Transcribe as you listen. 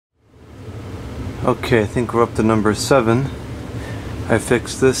Okay, I think we're up to number 7. I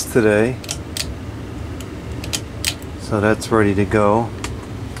fixed this today, so that's ready to go.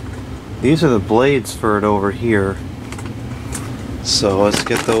 These are the blades for it over here, so let's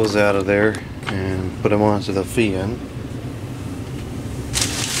get those out of there and put them onto the fan.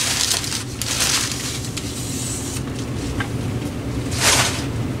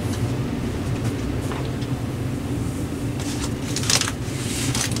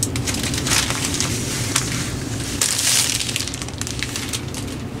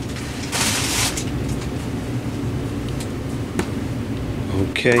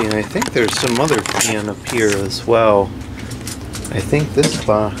 Okay, and I think there's some other fan up here as well. I think this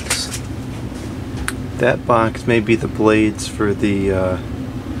box, that box may be the blades for the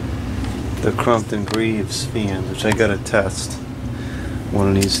Crumpton Greaves fan, which I gotta test one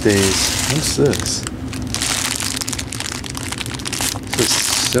of these days. What's this? This is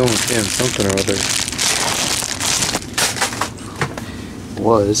ceiling fan something or other.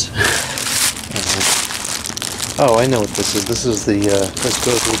 Was. Oh, I know what this is. This is the, this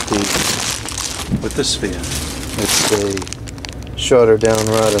goes with this fan. It's the shorter down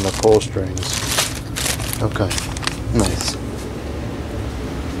rod and the pull strings. Okay, nice.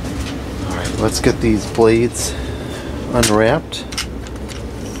 Alright, let's get these blades unwrapped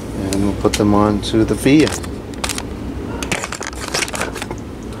and we'll put them onto the fan.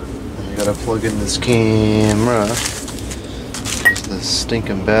 I gotta plug in this camera because the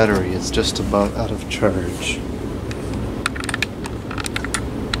stinking battery is just about out of charge.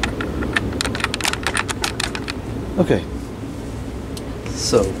 Okay,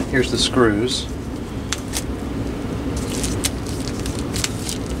 so here's the screws.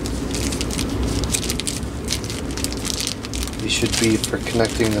 These should be for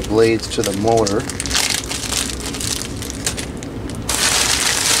connecting the blades to the motor.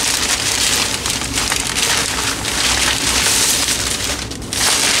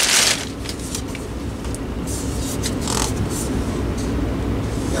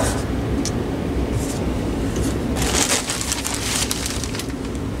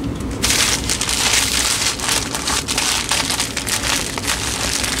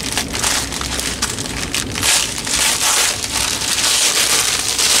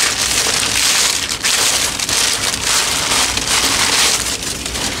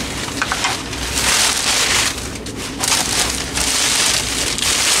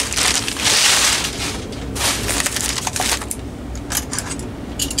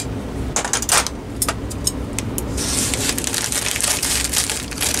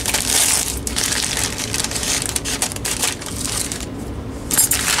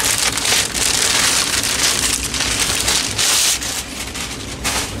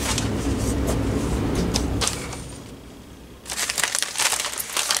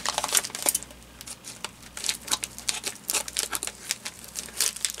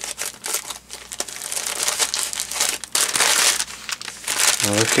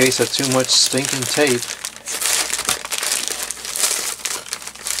 Another case of too much stinking tape.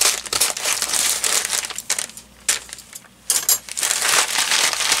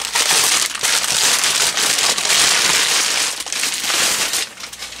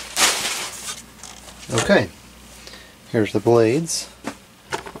 Okay, here's the blades.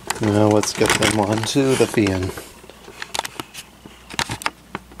 Now let's get them onto the fan.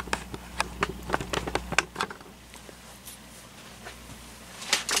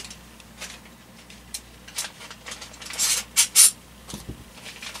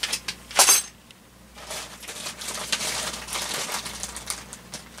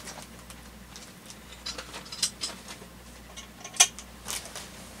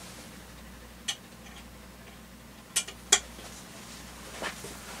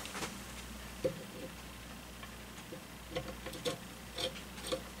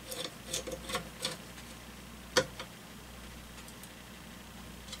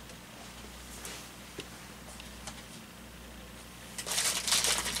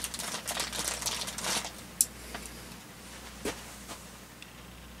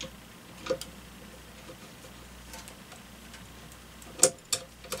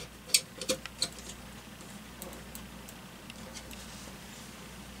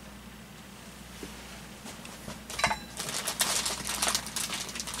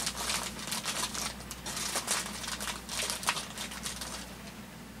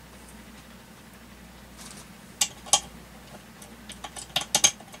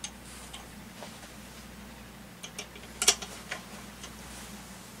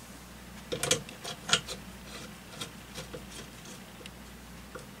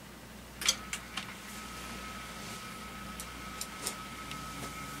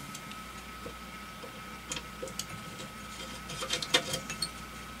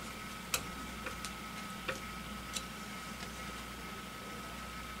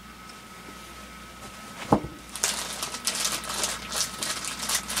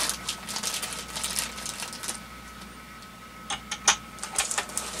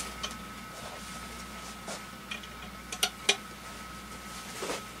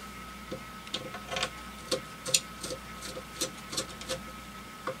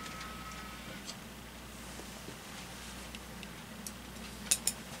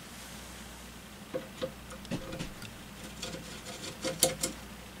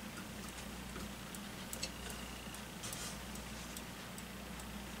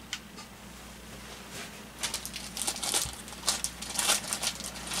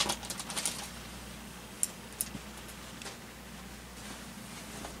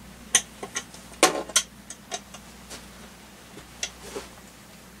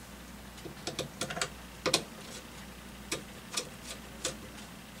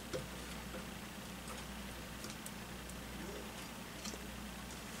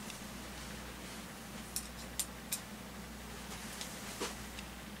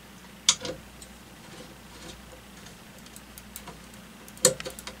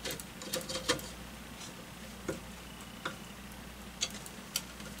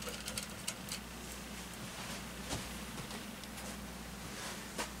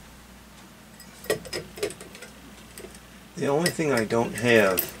 The only thing I don't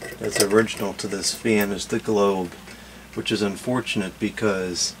have that's original to this fan is the globe, which is unfortunate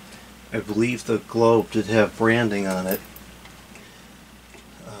because I believe the globe did have branding on it.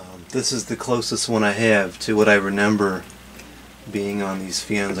 This is the closest one I have to what I remember being on these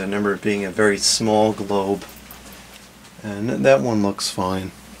fans. I remember it being a very small globe, and that one looks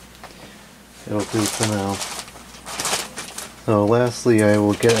fine. It'll do for now. So lastly, I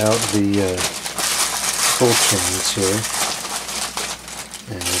will get out the pull chains here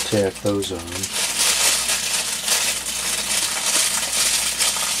and tack those on.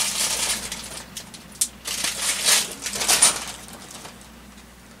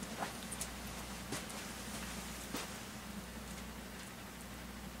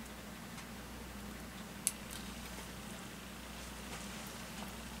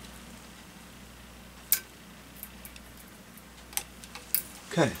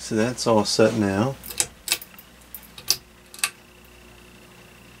 Okay, so that's all set now.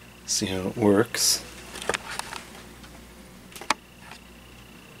 See how it works.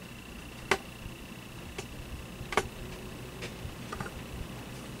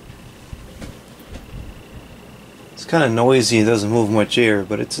 It's kind of noisy, it doesn't move much air,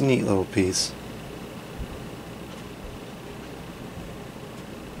 but it's a neat little piece.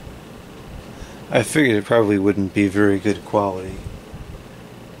 I figured it probably wouldn't be very good quality.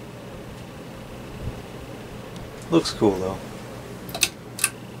 Looks cool though.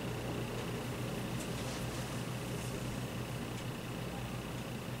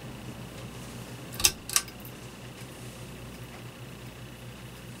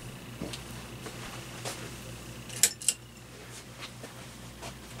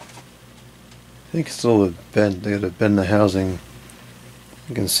 I think it's a little bit bent. They gotta bend the housing.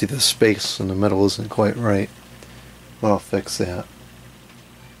 You can see the space in the metal isn't quite right. But I'll fix that.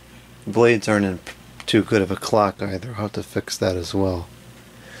 The blades aren't in too good of a clock either. I'll have to fix that as well.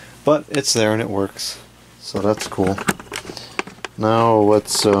 But it's there and it works. So that's cool. Now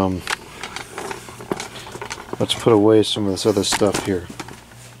let's put away some of this other stuff here.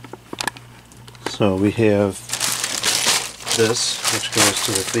 So we have this, which goes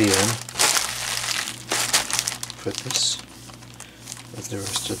to the fan. Put this with the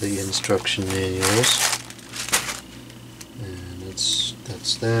rest of the instruction manuals. And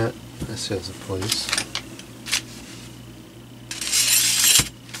that's that. This has a place.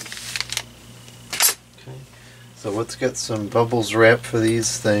 Okay. So let's get some bubbles wrap for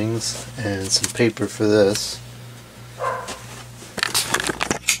these things and some paper for this.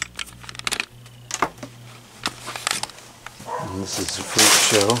 And this is a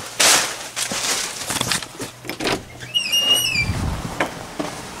fruit show.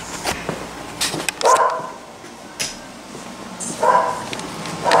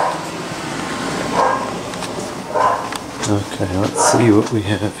 Okay, let's see what we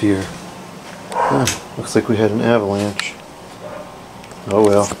have here. Looks like we had an avalanche. Oh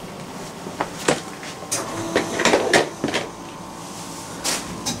well.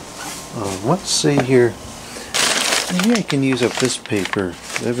 Let's see here. Maybe I can use up this paper.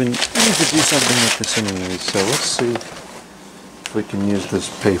 I need to do something with this anyway, so let's see if we can use this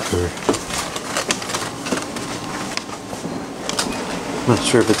paper. I'm not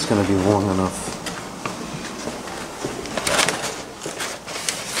sure if it's going to be long enough.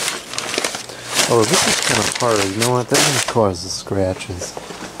 Oh, this is kind of hard. You know what? That might cause the scratches.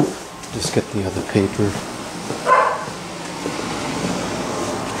 Just get the other paper.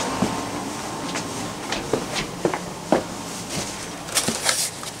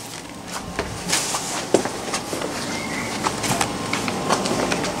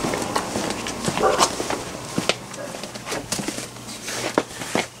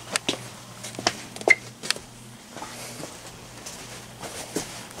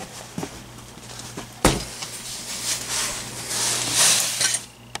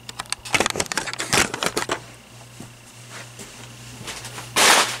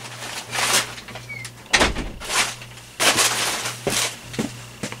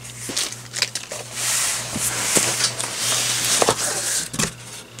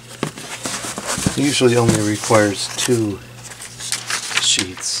 Usually only requires 2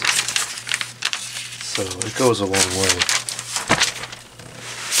 sheets, so it goes a long way.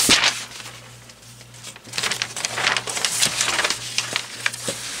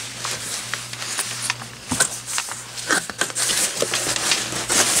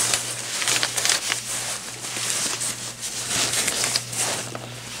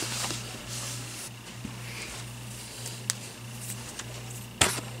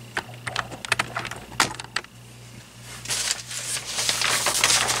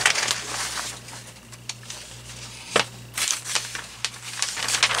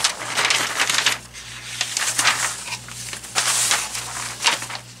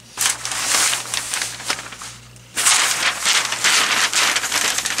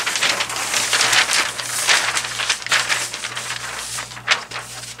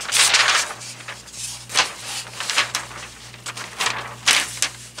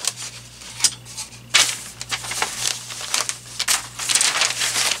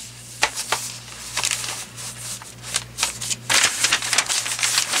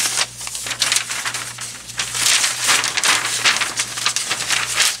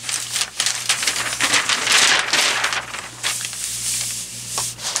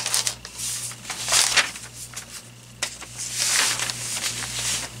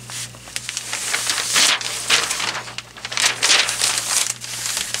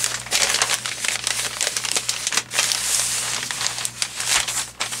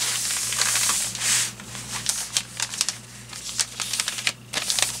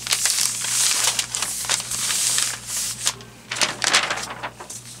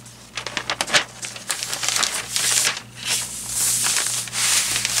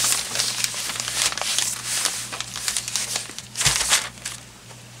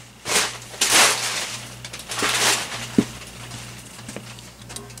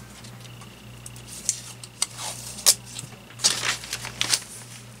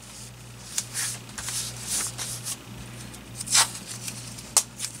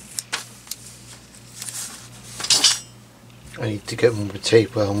 I need to get more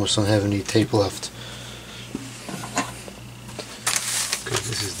tape. I almost don't have any tape left. Okay,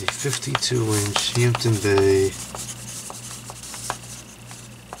 this is the 52-inch Hampton Bay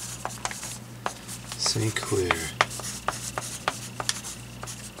St. Clair.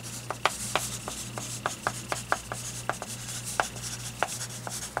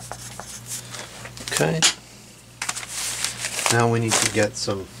 Okay. Now we need to get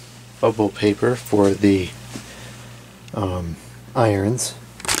some bubble paper for the irons.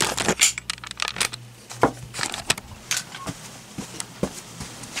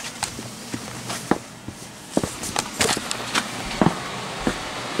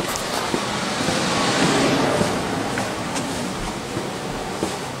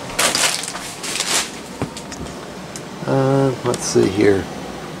 Let's see here.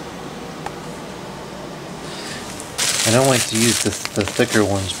 I don't like to use the thicker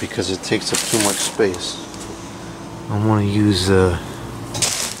ones because it takes up too much space. I want to use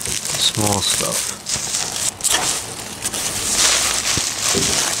small stuff.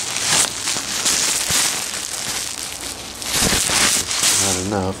 Not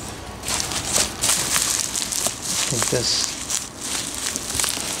enough. I think this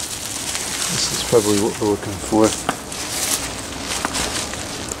is probably what we're looking for.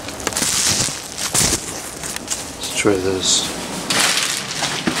 Try this.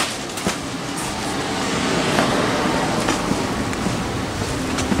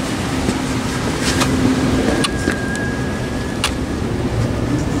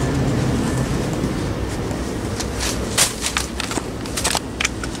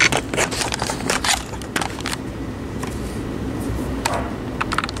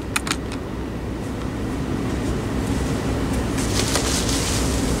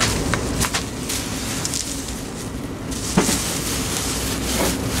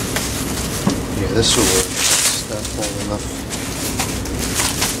 This will work. It's not full enough.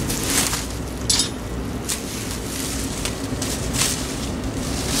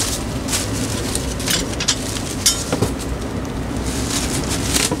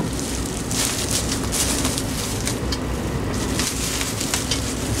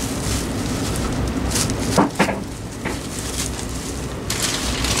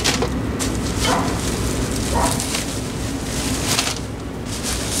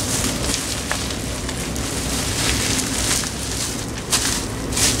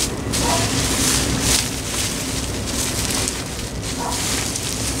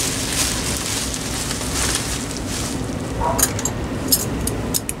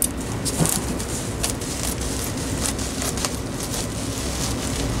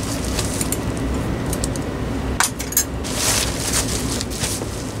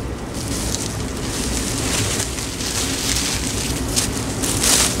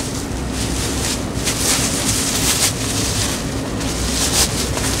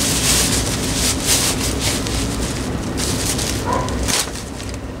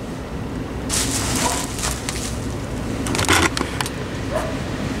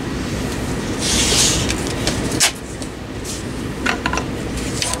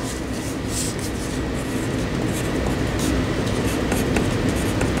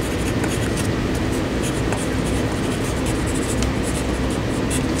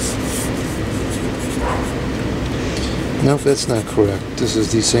 No, that's not correct. This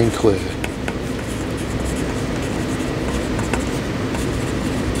is the St. Clair.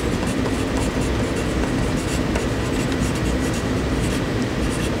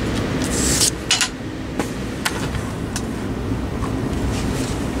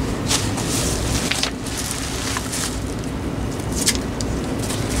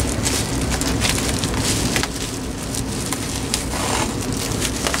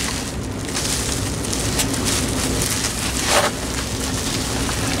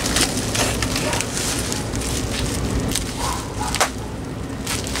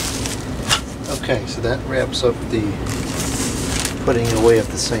 Okay, so that wraps up the putting away of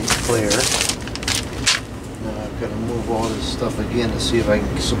the St. Clair. Now I've got to move all this stuff again to see if I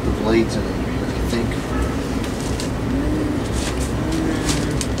can get some of the blades in here, I think.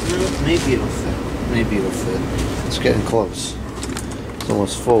 Maybe it'll fit. Maybe it'll fit. It's getting close. It's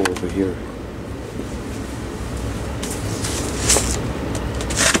almost full over here.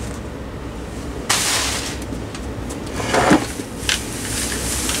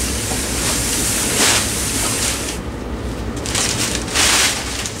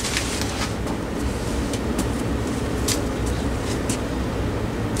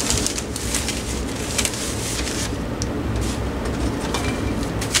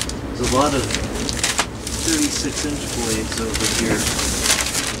 A lot of 36-inch blades over here,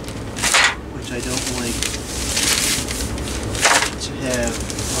 which I don't like. to have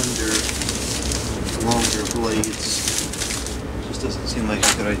under longer blades. Just doesn't seem like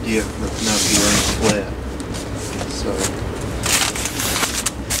a good idea for it to not be laying flat. So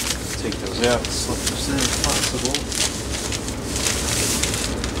take those out, slip those in if possible.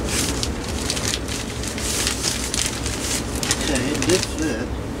 Okay, it did fit.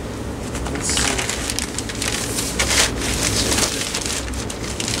 Let's see.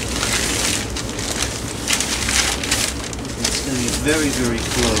 It's going to be very, very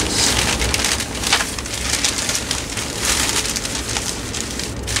close.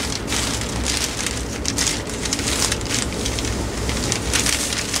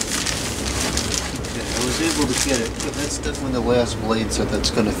 Okay, I was able to get it, but that's definitely the last blade set that's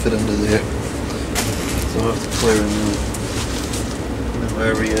going to fit under there. So I'll have to clear a new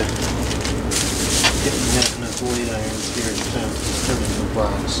area. Didn't have enough blade irons here in time to turn in the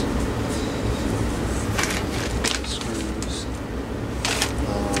box. Screws.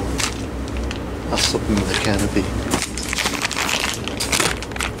 I'll slip them in the canopy.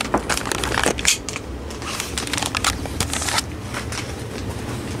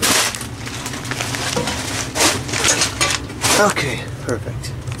 Okay,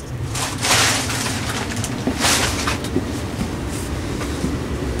 perfect.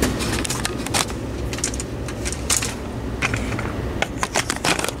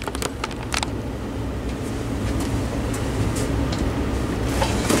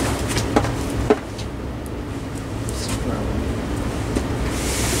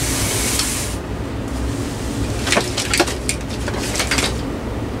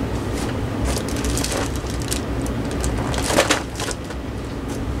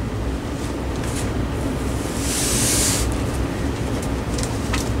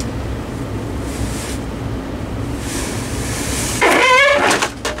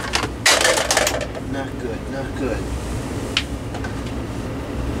 Not good.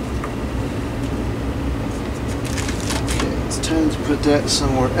 Okay, it's time to put that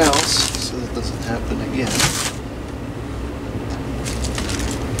somewhere else so that doesn't happen again.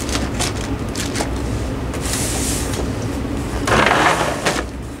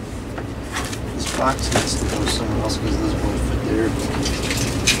 This box needs to go somewhere else because this won't fit there.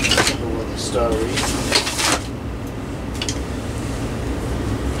 No other starry.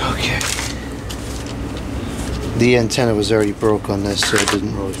 Okay. The antenna was already broke on this, so it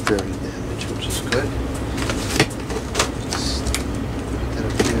didn't really fear any damage, which is good. Just put that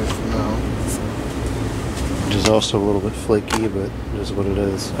up here for now. Which is also a little bit flaky, but it is what it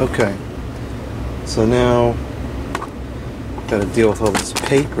is. Okay. So now, got to deal with all this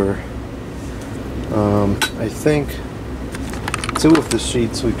paper. I think 2 of the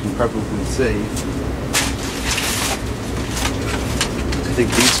sheets we can probably save. I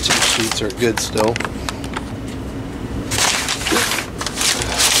think these 2 sheets are good still.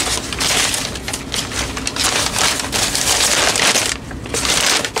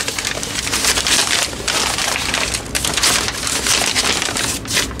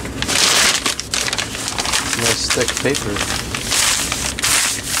 Nice thick paper.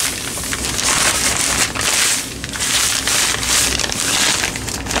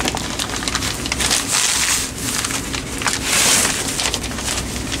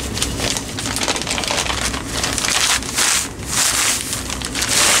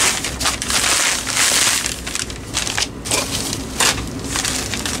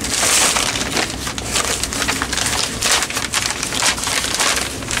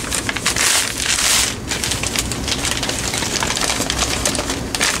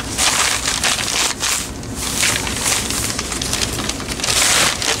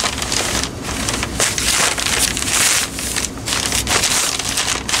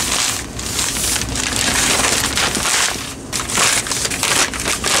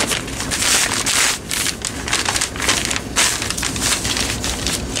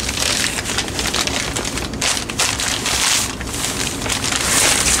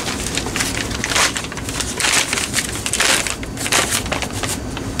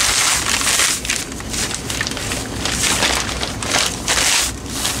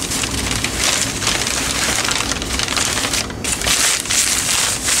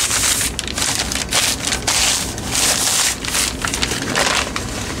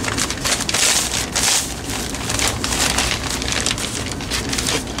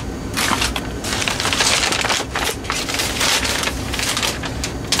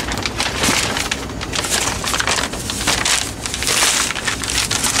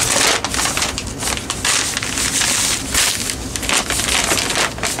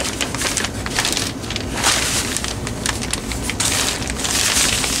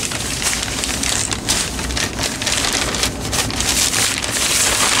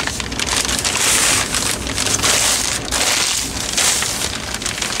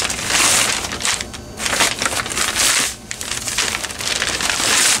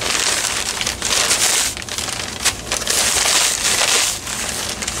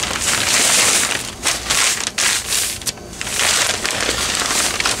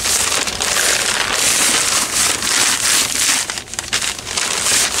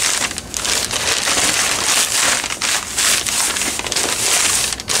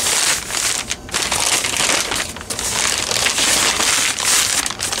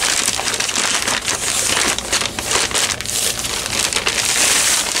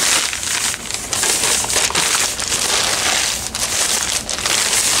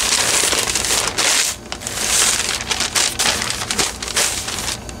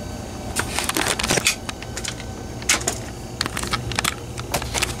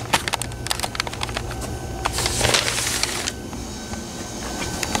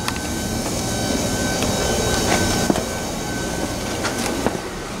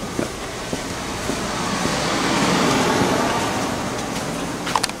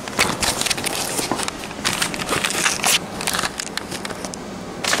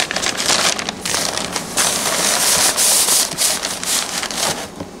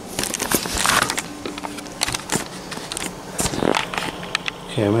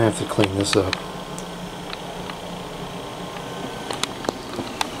 Okay, I'm gonna have to clean this up.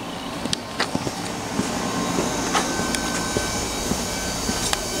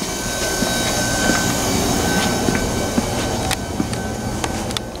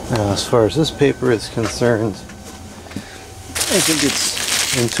 Now, as far as this paper is concerned, I think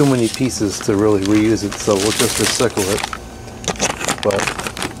it's in too many pieces to really reuse it, so we'll just recycle it. But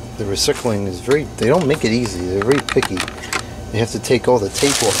the recycling is they don't make it easy, they're very picky. They have to take all the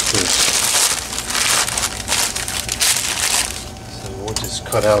tape off first. So we'll just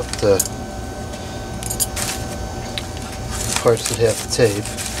cut out the parts that have the tape.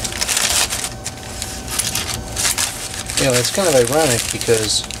 You know, it's kind of ironic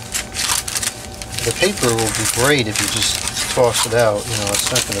because the paper will be great if you just toss it out. You know, it's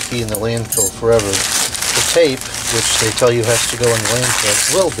not going to be in the landfill forever. The tape, which they tell you has to go in the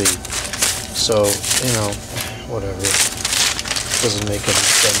landfill, will be. So, you know, whatever. It doesn't make any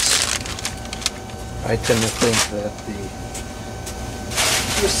sense. I tend to think that the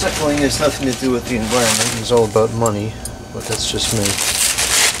recycling has nothing to do with the environment. It's all about money, but that's just me.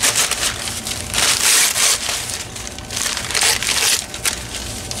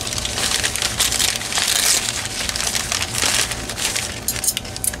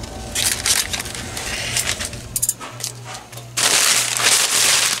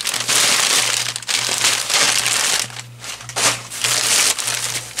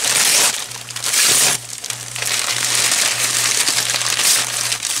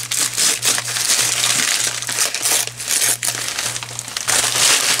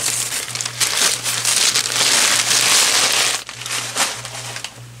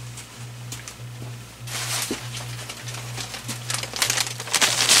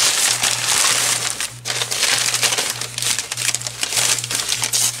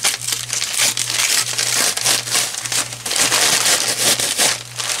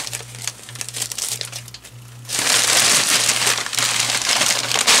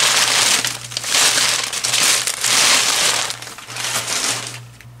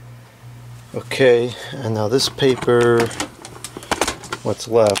 Okay, and now this paper, what's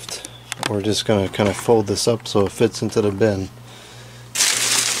left, we're just going to kind of fold this up so it fits into the bin.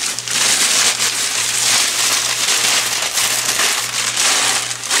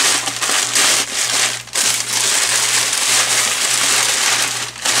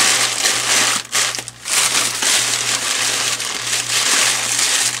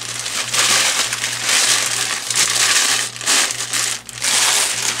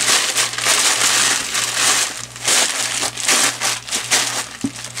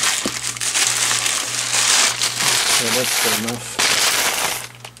 That's good enough.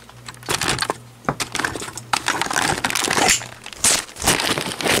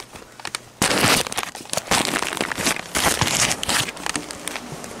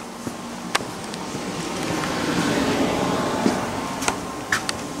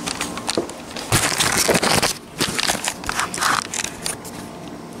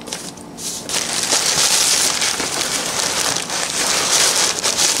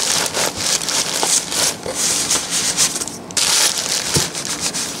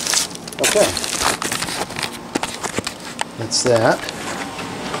 Okay, that's that.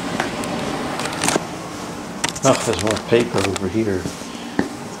 Oh, there's more paper over here.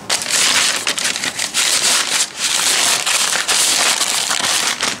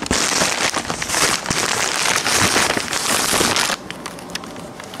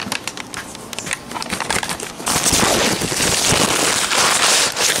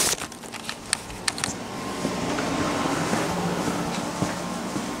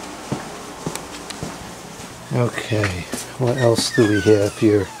 Okay, what else do we have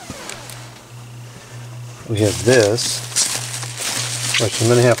here? We have this, which I'm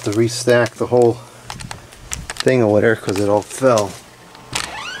going to have to restack the whole thing over there because it all fell.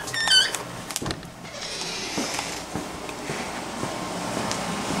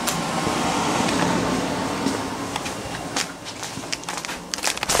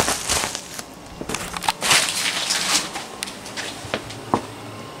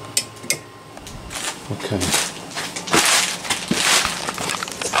 Okay.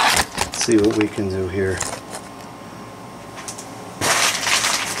 Let's see what we can do here.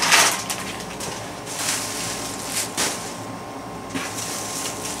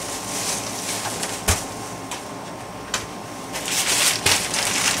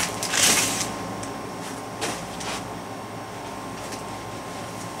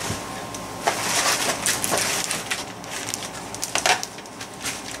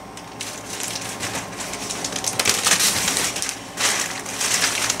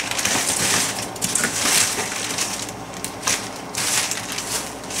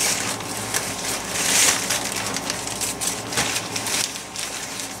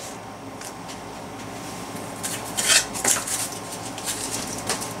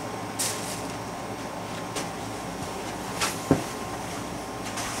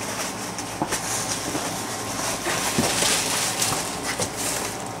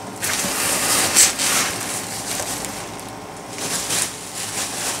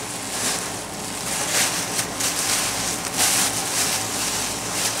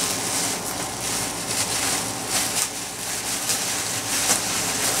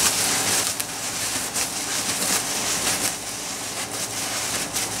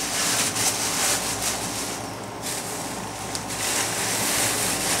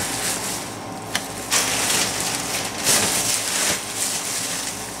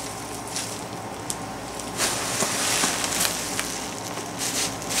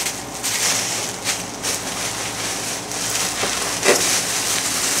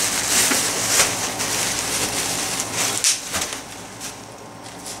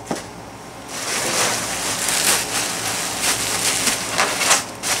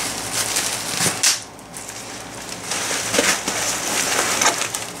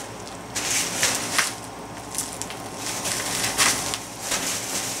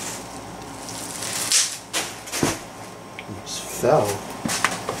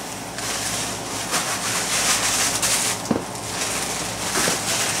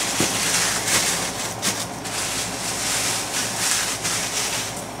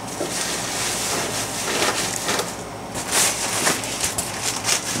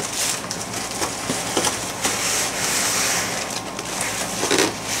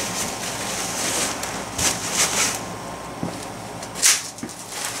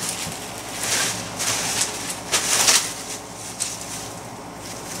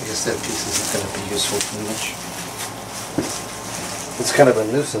 I guess that piece isn't going to be useful too much. It's kind of a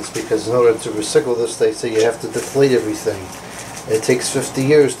nuisance because in order to recycle this, they say you have to deflate everything. It takes 50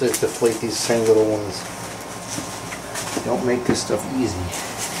 years to deflate these same little ones. They don't make this stuff easy.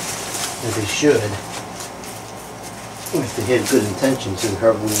 And they should. If they had good intentions, they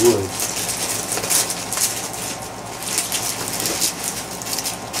probably would.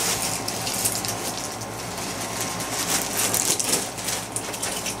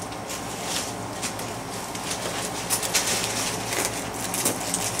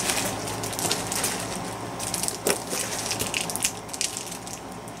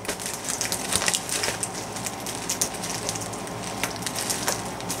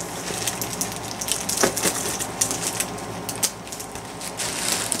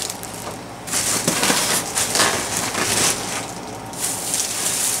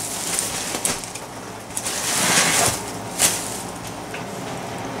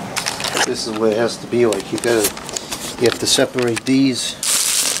 This is what it has to be like. You have to separate these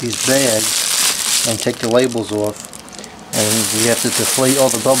bags and take the labels off, and you have to deflate all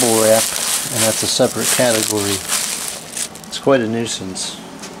the bubble wrap, and that's a separate category. It's quite a nuisance.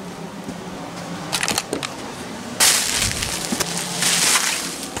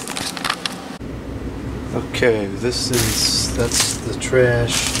 Okay, that's the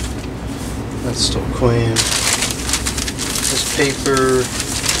trash. That's still clean. This paper.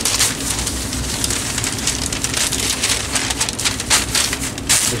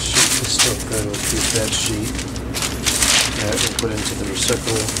 This sheet is still good. We'll keep that sheet. That we'll put into the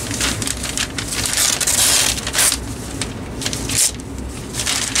recycle.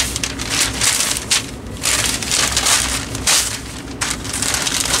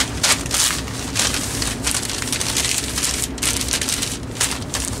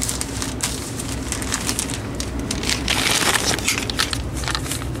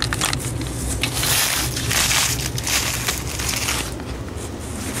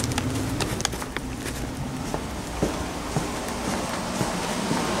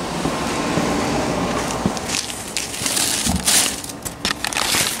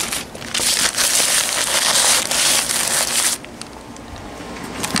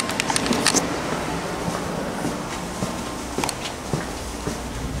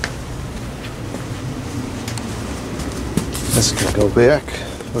 This can go back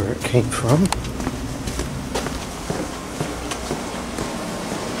where it came from.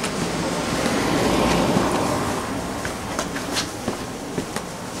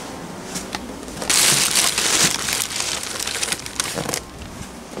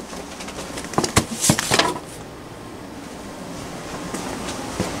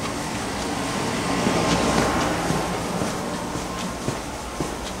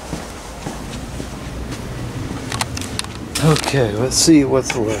 Okay, let's see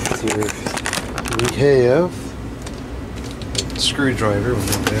what's left here. We have a screwdriver, we know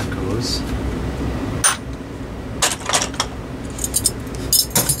that goes.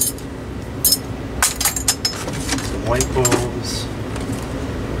 Some light bulbs.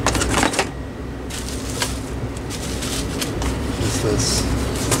 What's this?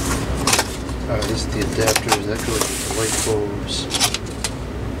 Oh, this is the adapters that goes with the light bulbs.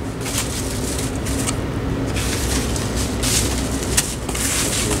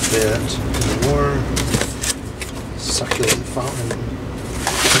 That and more succulent fountain.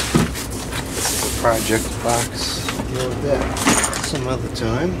 This is a project box. Deal with that some other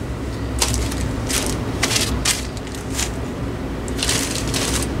time.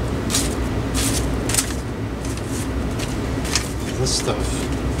 This stuff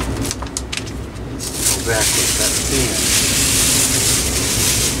needs to go back with that fan.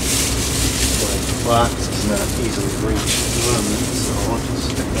 The box is not easily reached, so I'll just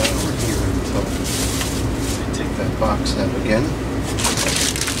stick that over here until I take that box out again.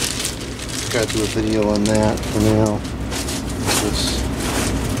 Gotta do a video on that for now. Just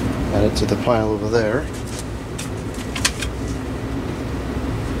add it to the pile over there.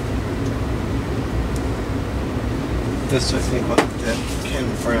 This, I think, that Ken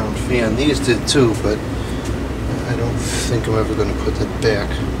Brown fan. These did too, but I don't think I'm ever going to put that back.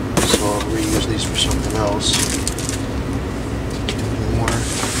 So I'll reuse these for something else. More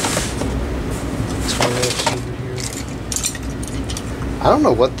toilets over here. I don't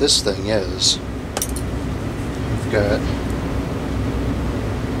know what this thing is. I've got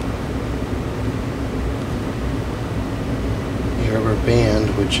a rubber band,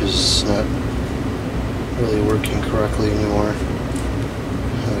 which is not really working correctly anymore.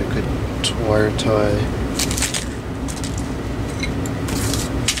 A good wire tie.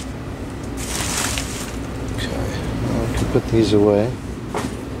 Put these away.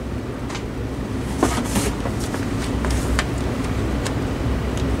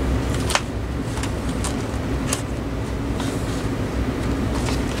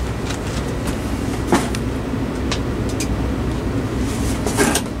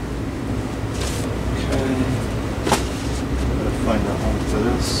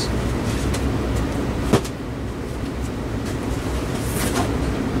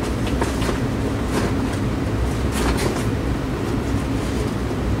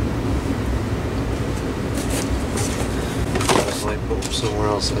 Pull them somewhere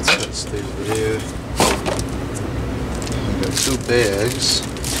else. That's gotta stay over there. I've got 2 bags.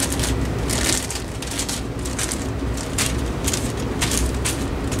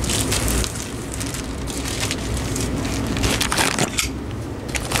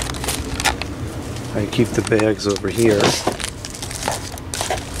 I keep the bags over here.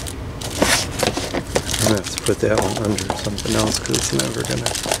 I'm gonna have to put that one under something else because it's never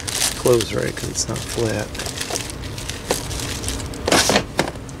gonna close right because it's not flat.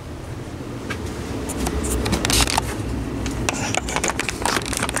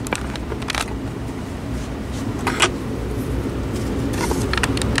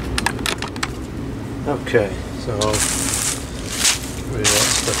 Okay, so I'll get rid of that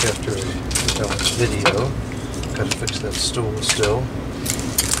stuff after I get done with this video. Gotta fix that stool still.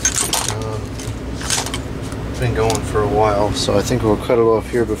 It's been going for a while, so I think we'll cut it off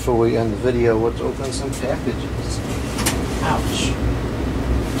here before we end the video. Let's open some packages. Ouch!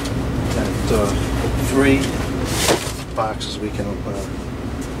 Got 3 boxes we can open up.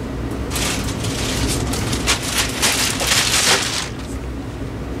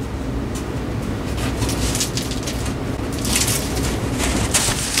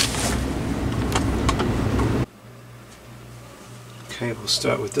 Okay, we'll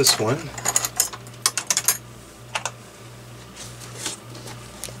start with this one.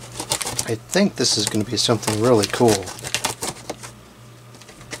 I think this is going to be something really cool.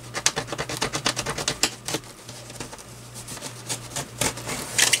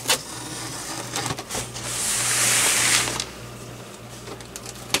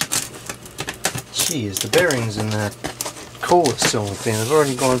 Geez, the bearings in that cola cylinder fan have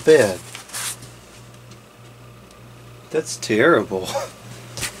already gone bad. That's terrible.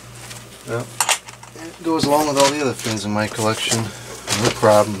 Well, it goes along with all the other things in my collection. No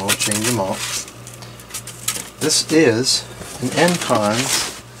problem, I'll change them all. This is an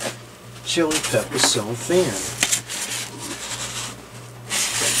Encon's chili pepper cylinder fan.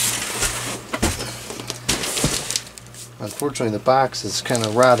 Unfortunately, the box is kind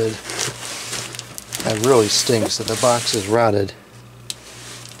of rotted. That really stinks that the box is rotted.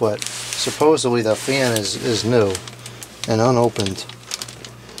 But supposedly the fan is new and unopened.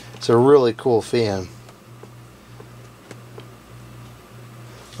 It's a really cool fan.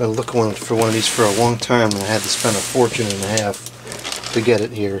 I've been looking for one of these for a long time, and I had to spend $1.50 to get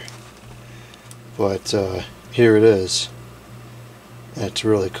it here. But here it is. And it's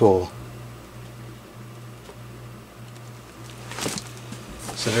really cool.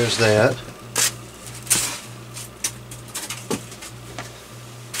 So there's that.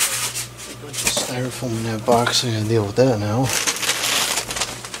 A bunch of styrofoam in that box. I'm gonna deal with that now.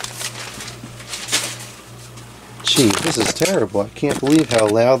 Gee, this is terrible. I can't believe how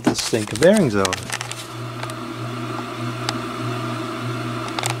loud this stink of bearings are.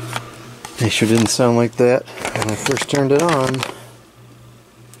 They sure didn't sound like that when I first turned it on.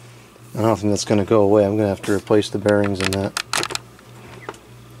 I don't think that's going to go away. I'm going to have to replace the bearings in that.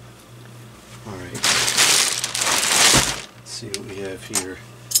 Alright. Let's see what we have here.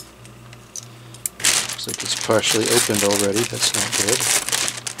 Looks like it's partially opened already. That's not good.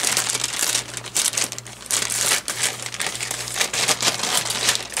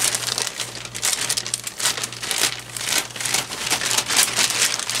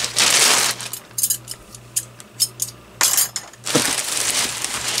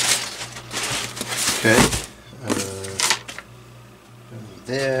 Okay,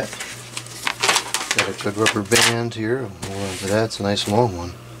 that. Got a good rubber band here. More into that. It's a nice long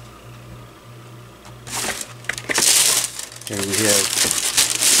one. Here we have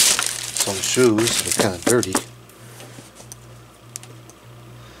some shoes that are kind of dirty.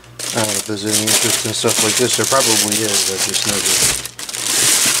 I don't know if there's any interest in stuff like this. There probably is. I've just never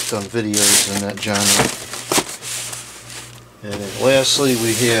done videos in that genre. And then lastly,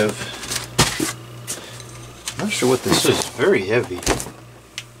 we have. I'm not sure what this is. It's very heavy.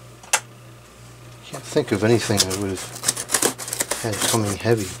 Can't think of anything I would have had coming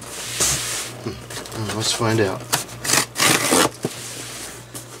heavy. Let's find out.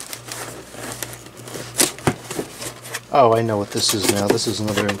 Oh, I know what this is now. This is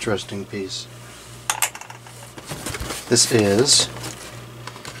another interesting piece. This is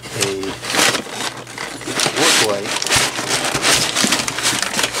a work light.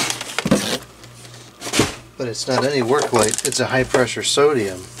 But it's not any work light, it's a high pressure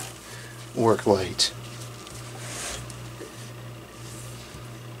sodium work light.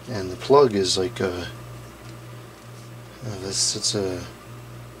 And the plug is like a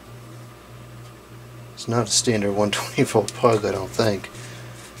it's not a standard 120 volt plug, I don't think.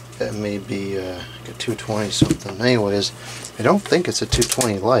 that may be like a 220 something. Anyways, I don't think it's a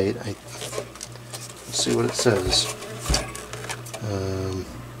 220 light. Let's see what it says.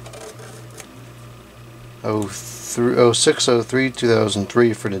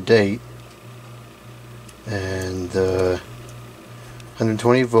 06/03/2003 for the date, and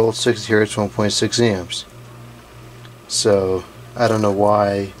 120 volts, 60 hertz, 1.6 amps. So I don't know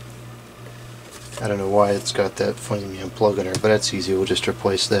why it's got that funny man plug in there, but that's easy. We'll just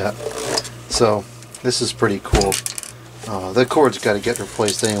replace that. So this is pretty cool. The cord's got to get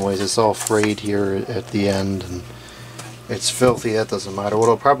replaced anyways. It's all frayed here at the end, and it's filthy. That doesn't matter. What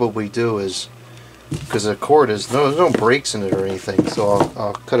I'll probably do is, because the cord is there's no breaks in it or anything, so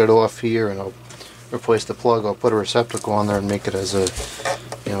I'll cut it off here and I'll replace the plug. I'll put a receptacle on there and make it as a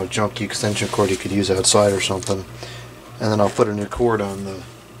junky extension cord you could use outside or something, and then I'll put a new cord on the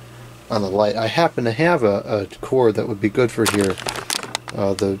light. I happen to have a cord that would be good for here.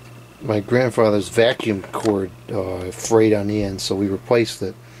 My grandfather's vacuum cord frayed on the end, so we replaced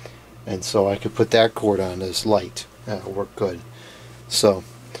it, and so I could put that cord on this light. That'll work good. So,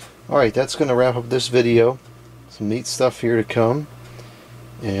 alright, that's going to wrap up this video. Some neat stuff here to come,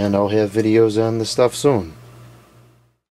 and I'll have videos on this stuff soon.